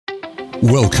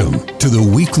Welcome to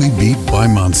the Weekly Beat by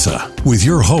Mansa with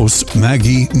your hosts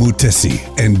Maggie Mutesi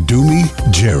and Dumi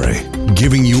Jere,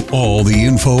 giving you all the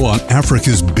info on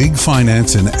Africa's big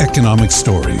finance and economic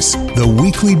stories. The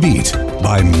Weekly Beat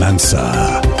by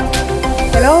Mansa.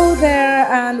 Hello there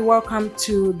and welcome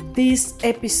to this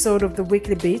episode of the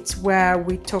Weekly Beat, where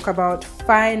we talk about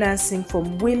financing for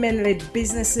women-led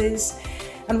businesses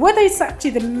and whether it's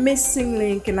actually the missing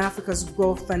link in Africa's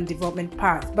growth and development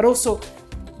path, but also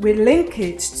we link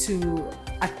it to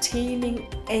attaining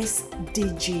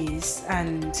SDGs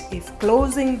and if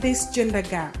closing this gender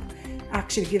gap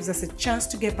actually gives us a chance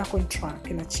to get back on track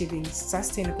in achieving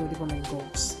sustainable development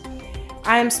goals.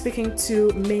 I am speaking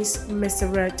to Ms.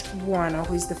 Meseret Wana,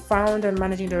 who is the founder and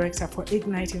managing director for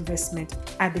Ignite Investment,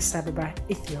 Addis Ababa,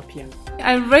 Ethiopia.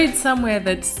 I read somewhere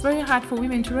that it's very hard for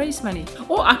women to raise money.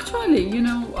 Oh, actually,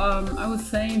 I was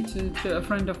saying to a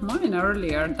friend of mine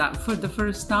earlier that for the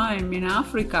first time in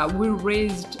Africa, we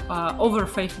raised over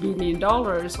 $5 billion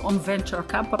on venture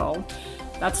capital.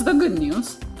 That's the good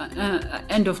news,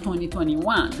 end of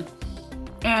 2021.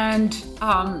 And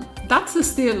that's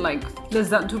still like less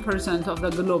than 2% of the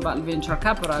global venture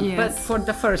capital, yes. But for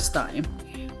the first time.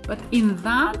 But in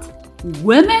that,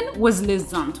 women was less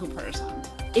than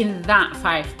 2% in that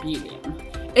 5 billion.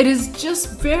 It is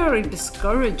just very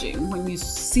discouraging when you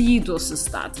see those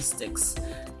statistics.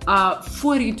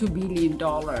 $42 billion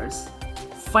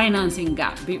financing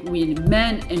gap between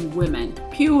men and women.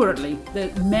 Purely the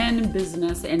men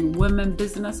business and women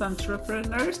business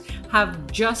entrepreneurs have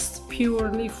just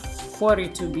purely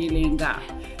 42 billion gap.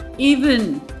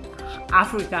 Even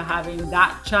Africa having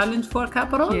that challenge for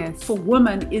capital, yes. For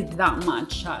women is that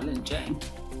much challenging.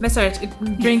 Meseret,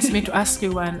 it brings me to ask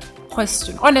you one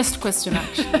question, honest question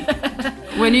actually.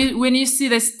 when you see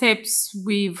the steps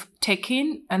we've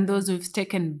taken and those we've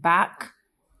taken back,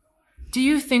 do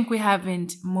you think we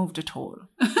haven't moved at all?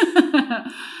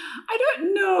 I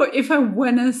don't know if I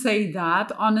want to say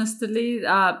that, honestly.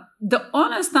 The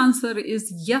honest answer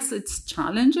is yes, it's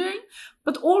challenging,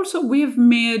 but also we've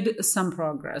made some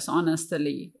progress,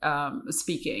 honestly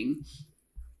speaking.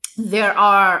 There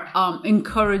are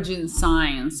encouraging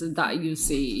signs that you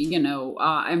see.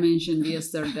 I mentioned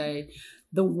yesterday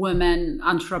the women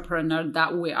entrepreneur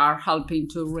that we are helping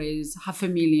to raise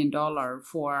 $500,000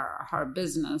 for her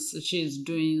business. She's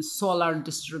doing solar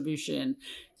distribution.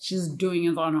 She's doing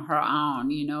it on her own.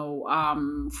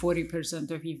 40%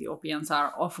 of Ethiopians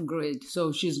are off-grid.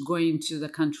 So she's going to the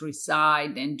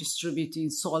countryside and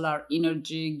distributing solar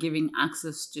energy, giving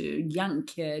access to young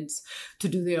kids to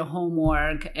do their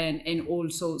homework and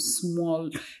also small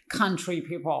country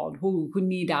people who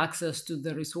need access to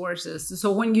the resources.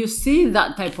 So when you see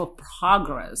that type of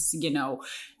progress,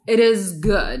 it is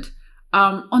good.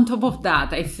 On top of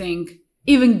that, I think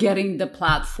even getting the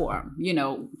platform,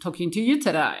 talking to you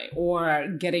today or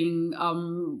getting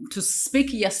to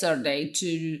speak yesterday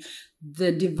to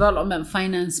the development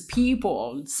finance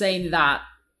people, saying that,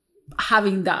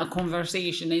 having that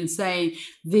conversation and saying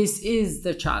this is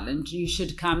the challenge, you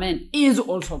should come in, is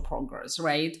also progress,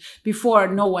 right? Before,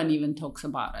 no one even talks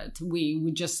about it. We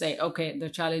just say, okay, the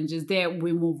challenge is there,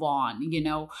 we move on,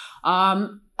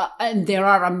 and there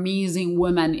are amazing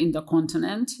women in the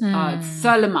continent.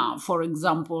 Thelma, for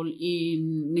example,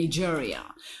 in Nigeria,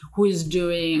 who is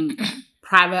doing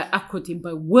private equity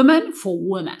by women for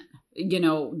women.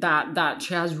 That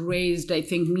she has raised, I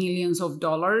think, millions of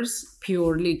dollars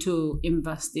purely to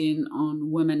invest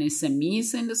on women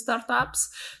SMEs in the startups.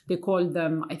 They call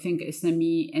them, I think,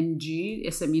 SME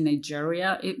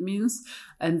Nigeria, it means,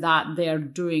 and that they're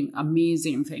doing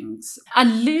amazing things. At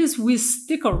least we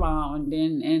stick around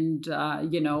and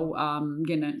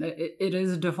it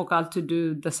is difficult to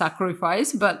do the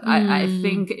sacrifice, but I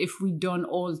think if we don't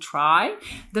all try,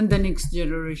 then the next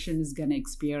generation is going to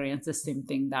experience the same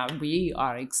thing that we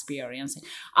are experiencing.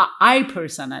 I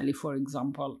personally, for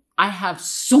example, I have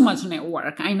so much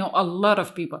network. I know a lot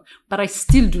of people, but I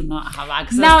still do not have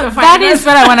access to finance. Now, that is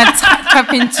what I want to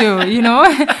tap into,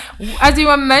 As you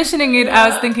were mentioning it, I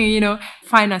was thinking,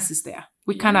 finance is there.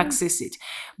 We can access it.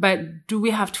 But do we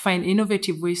have to find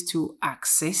innovative ways to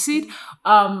access it?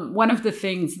 One of the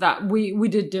things that we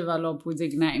did develop with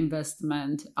Ignite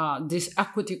Investment, this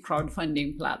equity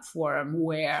crowdfunding platform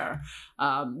where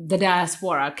the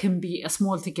diaspora can be a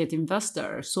small ticket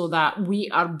investor, so that we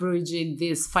are bridging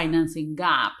this financing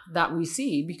gap that we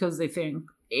see, because they think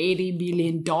 $80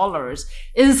 billion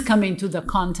is coming to the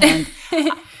continent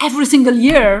every single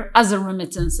year as a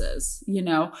remittances,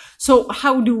 So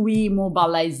how do we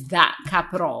mobilize that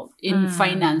capital in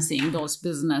financing those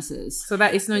businesses? So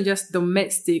that it's not just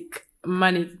domestic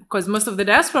money, because most of the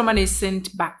diaspora money is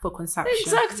sent back for consumption.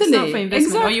 Exactly. It's not for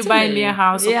investment. Or you buy me a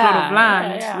house or plot of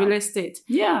land, real estate.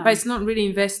 Yeah. But it's not really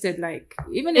invested like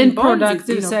even in bonds,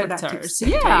 productive sectors.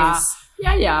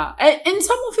 Yeah. And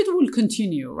some of it will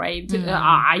continue, right?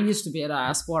 I used to be a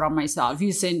diaspora myself.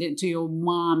 You send it to your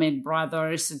mom and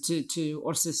brothers to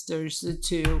or sisters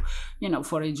to,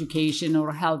 for education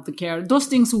or healthcare. Those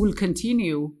things will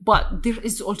continue. But there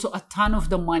is also a ton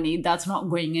of the money that's not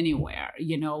going anywhere,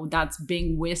 that's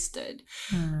being wasted.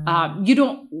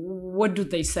 What do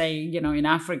they say, in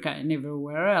Africa and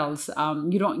everywhere else?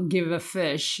 You don't give a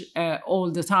fish all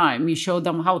the time. You show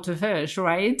them how to fish,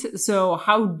 right? So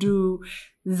how do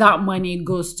that money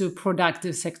goes to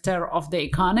productive sector of the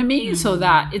economy so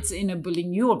that it's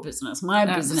enabling your business, my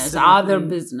business, other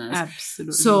business.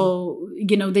 Absolutely. So,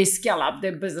 they scale up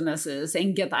their businesses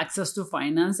and get access to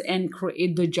finance and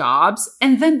create the jobs.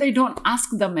 And then they don't ask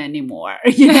them anymore,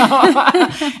 and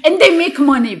they make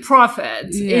money,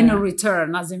 profit in a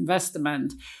return as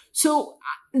investment. So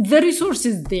the resource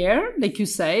is there, like you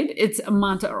said, it's a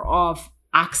matter of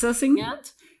accessing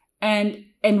it.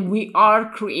 And we are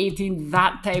creating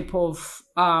that type of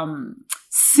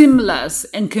seamless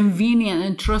and convenient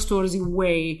and trustworthy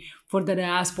way for the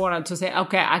diaspora to say,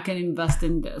 okay, I can invest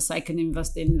in this, I can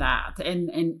invest in that,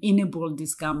 and enable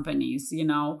these companies,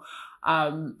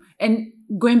 And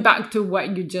going back to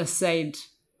what you just said,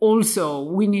 also,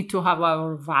 we need to have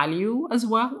our value as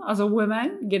well as a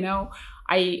woman.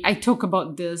 I talk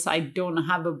about this. I don't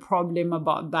have a problem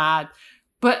about that.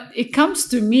 But it comes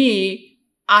to me,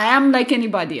 I am like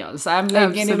anybody else. I'm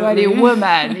like anybody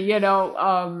woman,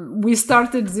 we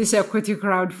started this equity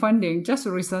crowdfunding just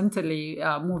recently,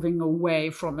 moving away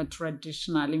from a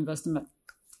traditional investment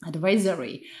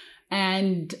advisory.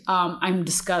 And I'm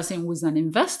discussing with an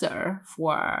investor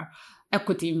for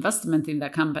equity investment in the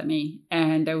company.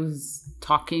 And I was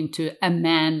talking to a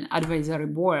man advisory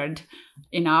board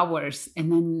in ours.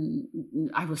 And then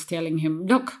I was telling him,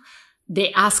 look,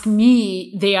 they ask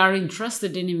me, they are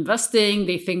interested in investing.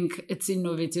 They think it's an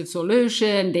innovative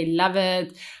solution. They love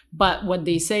it. But what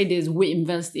they said is we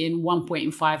invest in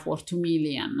 1.5 or 2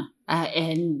 million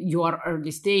and you are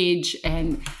early stage.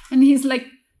 And he's like,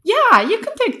 yeah, you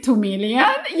can take 2 million.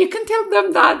 You can tell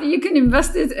them that you can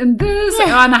invest it in this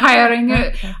and hiring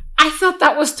it. I thought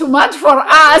that was too much for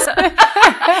us.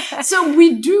 So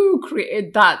we do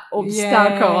create that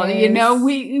obstacle,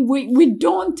 we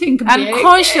don't think big.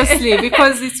 Unconsciously,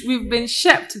 because we've been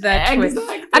shaped that way.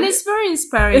 And it's very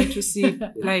inspiring to see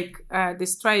the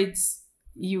strides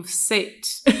you've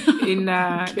set in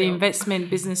the investment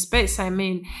business space. I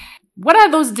mean, what are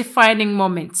those defining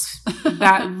moments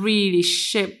that really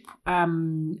shape a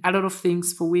lot of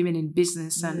things for women in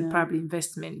business and probably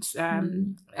investment? Are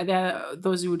there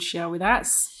those you would share with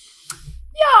us?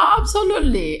 Yeah,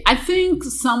 absolutely. I think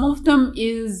some of them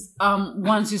is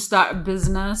once you start a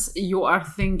business, you are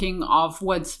thinking of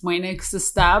what's my next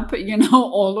step,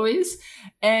 always.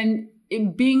 And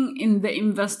being in the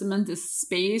investment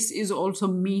space is also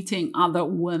meeting other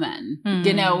women.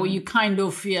 You kind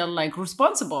of feel like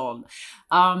responsible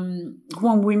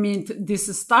when we meet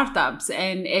these startups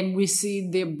and we see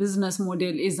their business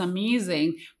model is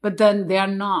amazing, but then they are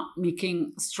not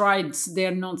making strides. They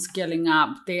are not scaling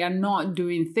up. They are not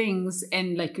doing things.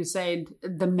 And like you said,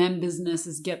 the men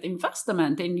businesses get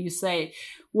investment. And you say,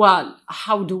 well,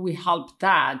 how do we help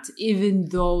that? Even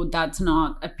though that's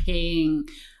not a paying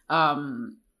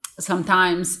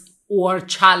sometimes or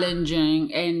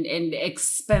challenging and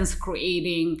expense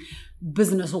creating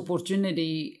business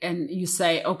opportunity. And you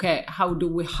say, okay, how do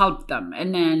we help them?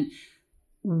 And then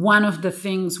one of the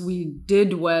things we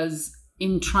did was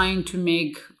in trying to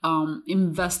make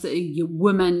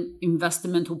women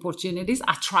investment opportunities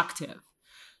attractive.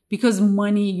 Because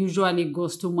money usually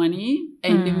goes to money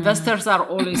and investors are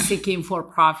always seeking for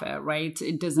profit, right?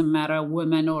 It doesn't matter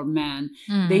women or men.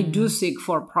 They do seek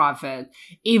for profit,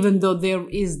 even though there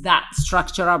is that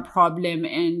structural problem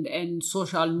and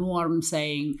social norm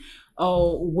saying,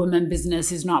 oh, women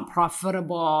business is not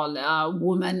profitable.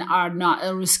 Women are not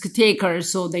risk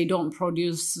takers, so they don't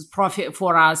produce profit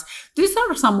for us. These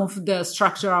are some of the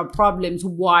structural problems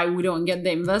why we don't get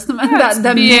the investment that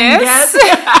the men get.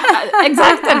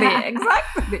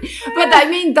 Exactly. But I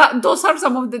mean, those are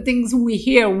some of the things we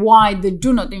hear why they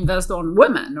do not invest on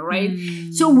women, right?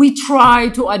 So we try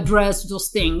to address those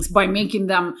things by making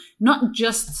them not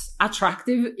just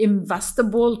attractive,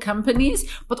 investable companies,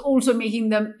 but also making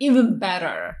them even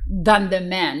better than the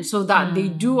men so that they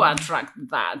do attract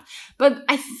that. But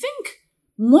I think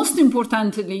most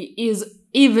importantly is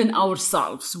even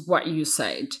ourselves, what you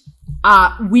said.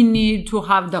 We need to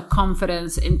have the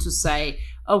confidence and to say,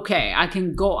 okay, I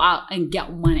can go out and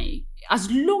get money.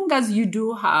 As long as you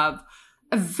do have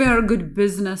a very good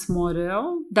business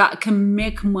model that can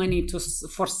make money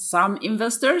for some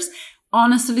investors,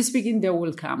 honestly speaking, they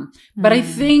will come. But I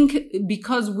think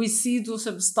because we see those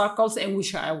obstacles and we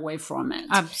shy away from it.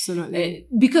 Absolutely.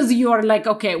 Because you are like,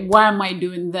 okay, why am I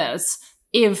doing this?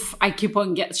 If I keep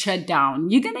on get shut down,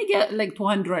 you're going to get like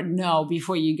 200 no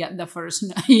before you get the first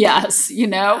no. Yes,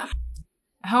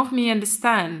 Help me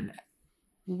understand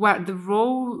what the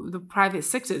role the private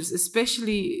sectors,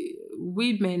 especially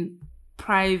women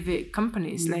private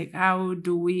companies, like how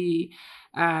do we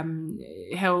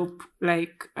help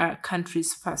like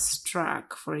countries fast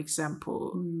track, for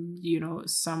example,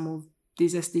 some of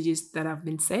these SDGs that have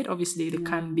been said. Obviously, they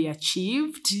can't be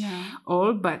achieved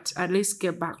all, but at least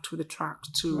get back to the track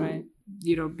to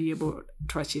be able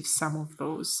to achieve some of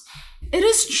those. It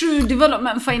is true.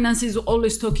 Development finance is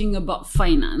always talking about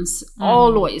finance.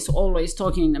 Always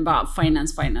talking about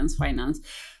finance.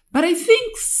 But I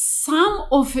think some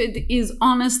of it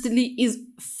is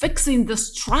fixing the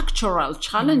structural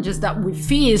challenges that we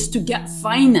face to get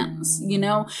finance.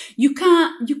 You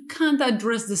can't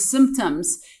address the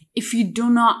symptoms if you do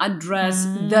not address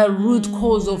the root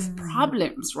cause of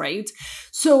problems, right?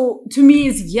 So to me,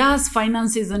 yes,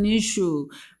 finance is an issue,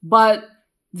 but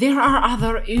there are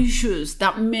other issues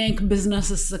that make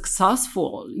businesses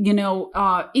successful.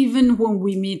 Even when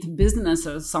we meet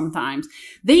businesses sometimes,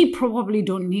 they probably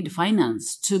don't need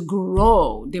finance to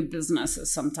grow their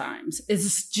businesses sometimes.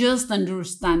 It's just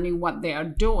understanding what they are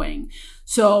doing.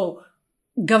 So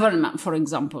government, for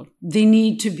example, they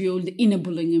need to build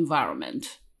enabling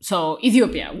environment. So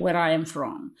Ethiopia, where I am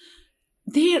from,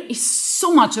 there is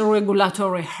so much a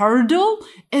regulatory hurdle.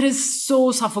 It is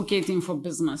so suffocating for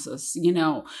businesses,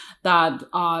 that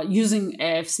using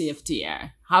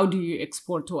AFCFTA, how do you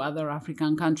export to other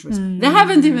African countries? They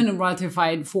haven't even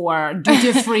ratified for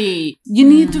duty-free. You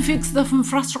need to fix the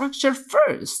infrastructure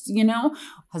first,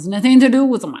 has nothing to do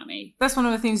with money. That's one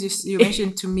of the things you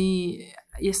mentioned to me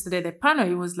yesterday at the panel.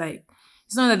 It was like,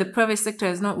 it's not that the private sector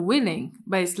is not willing,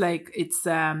 but it's like it's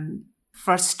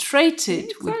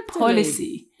frustrated with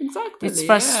policy. Exactly. It's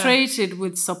frustrated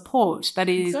with support that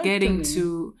is getting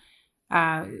to.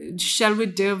 Shall we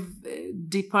delve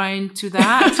deeper into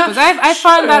that? Because I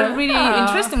found that really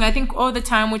interesting. I think all the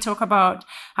time we talk about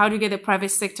how do we get the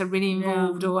private sector really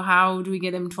involved, or how do we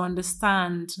get them to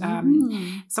understand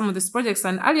some of these projects.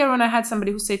 And earlier on, I had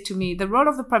somebody who said to me, the role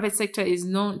of the private sector is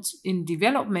not in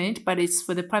development, but it's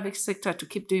for the private sector to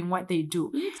keep doing what they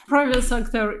do. Private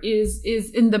sector is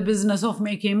in the business of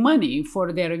making money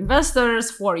for their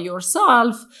investors, for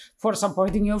yourself, for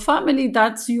supporting your family.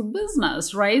 That's your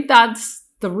business, right? That's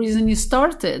the reason you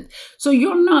started. So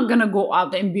you're not going to go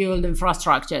out and build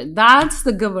infrastructure. That's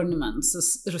the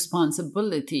government's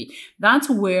responsibility. That's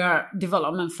where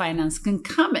development finance can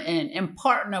come in and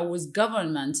partner with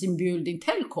governments in building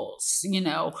telcos,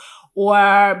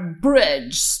 or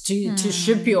bridge to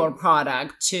ship your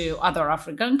product to other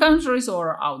African countries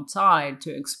or outside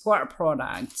to export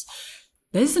products.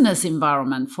 Business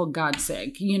environment, for God's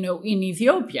sake, in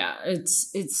Ethiopia,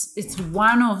 it's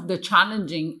one of the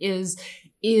challenging is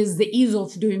the ease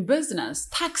of doing business.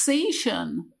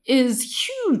 Taxation is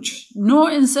huge, no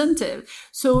incentive.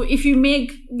 So if you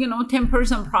make,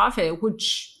 10% profit,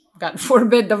 which God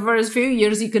forbid the first few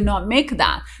years you cannot make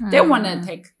that, they want to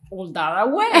take all that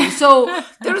away. So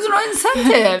there's no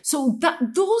incentive. So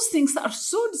those things are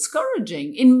so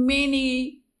discouraging in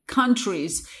many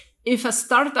countries. If a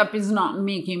startup is not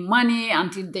making money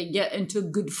until they get into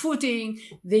good footing,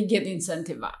 they get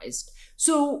incentivized.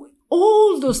 So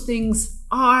all those things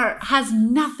has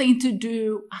nothing to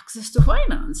do access to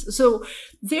finance. So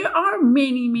there are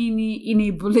many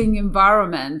enabling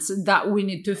environments that we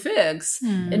need to fix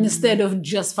instead of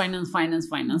just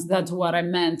finance. That's what I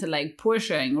meant, like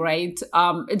pushing, right?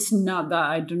 It's not that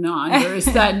I do not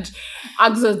understand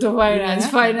access to finance.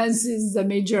 Finance is a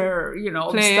major,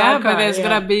 player, but there's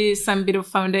gotta be some bit of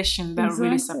foundation that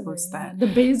really supports that. The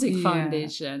basic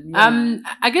foundation.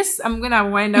 I guess I'm gonna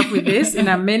wind up with this in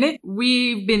a minute.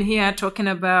 We've been here talking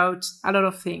about a lot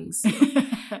of things,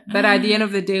 but at the end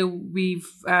of the day, we're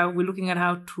looking at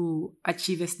how to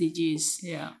achieve SDGs.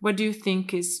 Yeah. What do you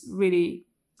think is really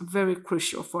very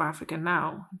crucial for Africa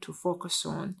now to focus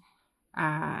on,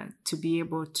 to be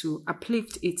able to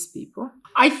uplift its people?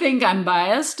 I think I'm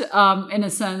biased. In a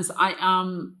sense, I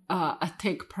am a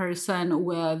tech person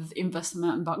with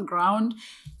investment background.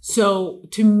 So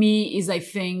to me I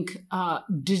think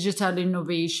digital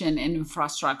innovation and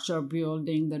infrastructure,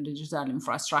 building the digital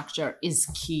infrastructure is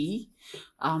key.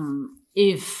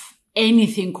 If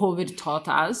anything COVID taught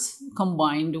us,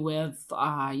 combined with,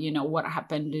 what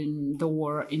happened in the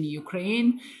war in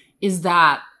Ukraine, is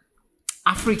that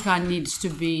Africa needs to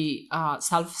be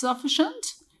self-sufficient.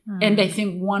 And I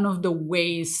think one of the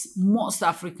ways most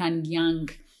African young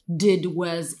did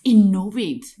was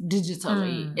innovate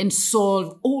digitally and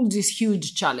solve all these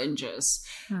huge challenges.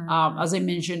 As I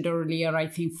mentioned earlier, I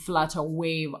think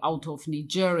Flutterwave out of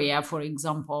Nigeria, for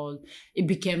example, it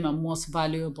became a most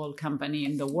valuable company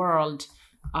in the world,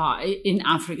 in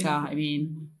Africa.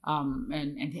 And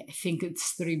I think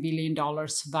it's $3 billion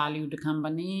valued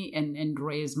company and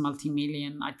raised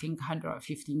multi-million, I think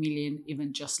 150 million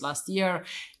even just last year,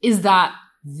 is that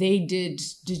they did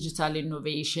digital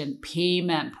innovation,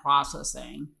 payment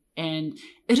processing. And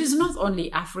it is not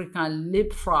only Africa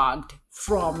leapfrogged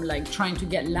from like trying to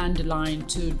get landline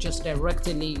to just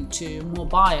directly to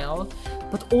mobile,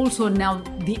 but also now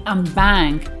the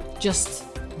unbanked just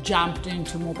jumped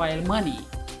into mobile money.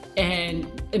 And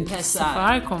M-Pesa.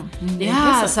 Safaricom.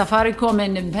 Yeah, M-Pesa. Safaricom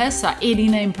and M-Pesa,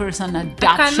 89% adoption.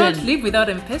 I cannot live without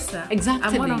M-Pesa. Exactly.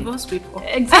 I'm one of those people.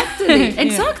 Exactly.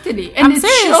 Exactly. And I'm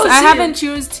serious. I haven't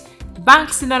used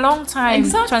banks in a long time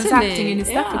transacting in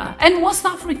East Africa. And most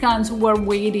Africans who were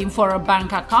waiting for a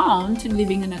bank account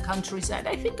living in a countryside,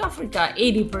 I think Africa,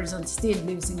 80% still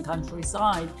lives in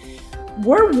countryside.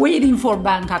 We're waiting for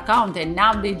bank account, and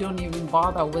now they don't even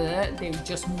bother with it. They've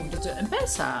just moved it to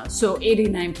M-Pesa. So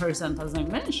 89%, as I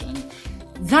mentioned.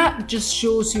 That just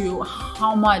shows you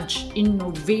how much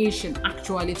innovation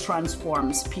actually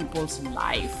transforms people's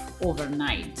life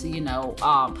overnight,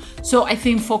 So I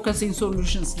think focusing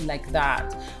solutions like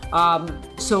that.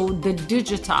 So the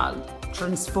digital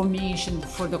transformation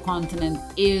for the continent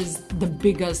is the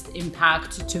biggest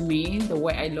impact to me, the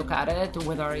way I look at it,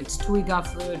 whether it's Twiga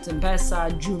Foods, M-Pesa,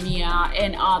 Jumia,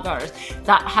 and others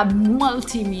that have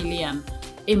multi-million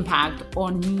impact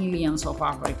on millions of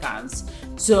Africans.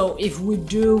 So if we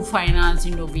do finance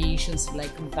innovations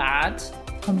like that,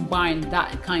 combine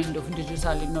that kind of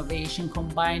digital innovation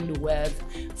combined with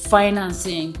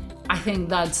financing, I think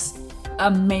that's a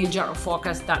major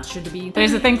focus that should be there.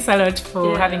 Thanks a lot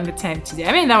for having the time today.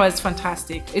 I mean, that was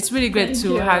fantastic. It's really great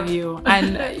to have you.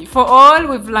 And for all,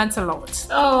 we've learned a lot.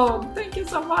 Oh, thank you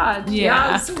so much.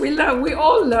 Yeah. Yes, we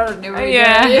all learn every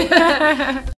day.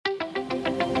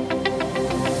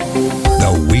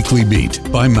 The Weekly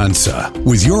Beat by Mansa,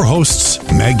 with your hosts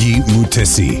Maggie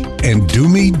Mutesi and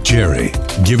Dumi Jerry,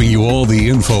 giving you all the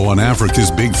info on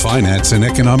Africa's big finance and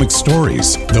economic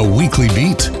stories. The Weekly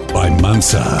Beat by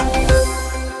Mansa.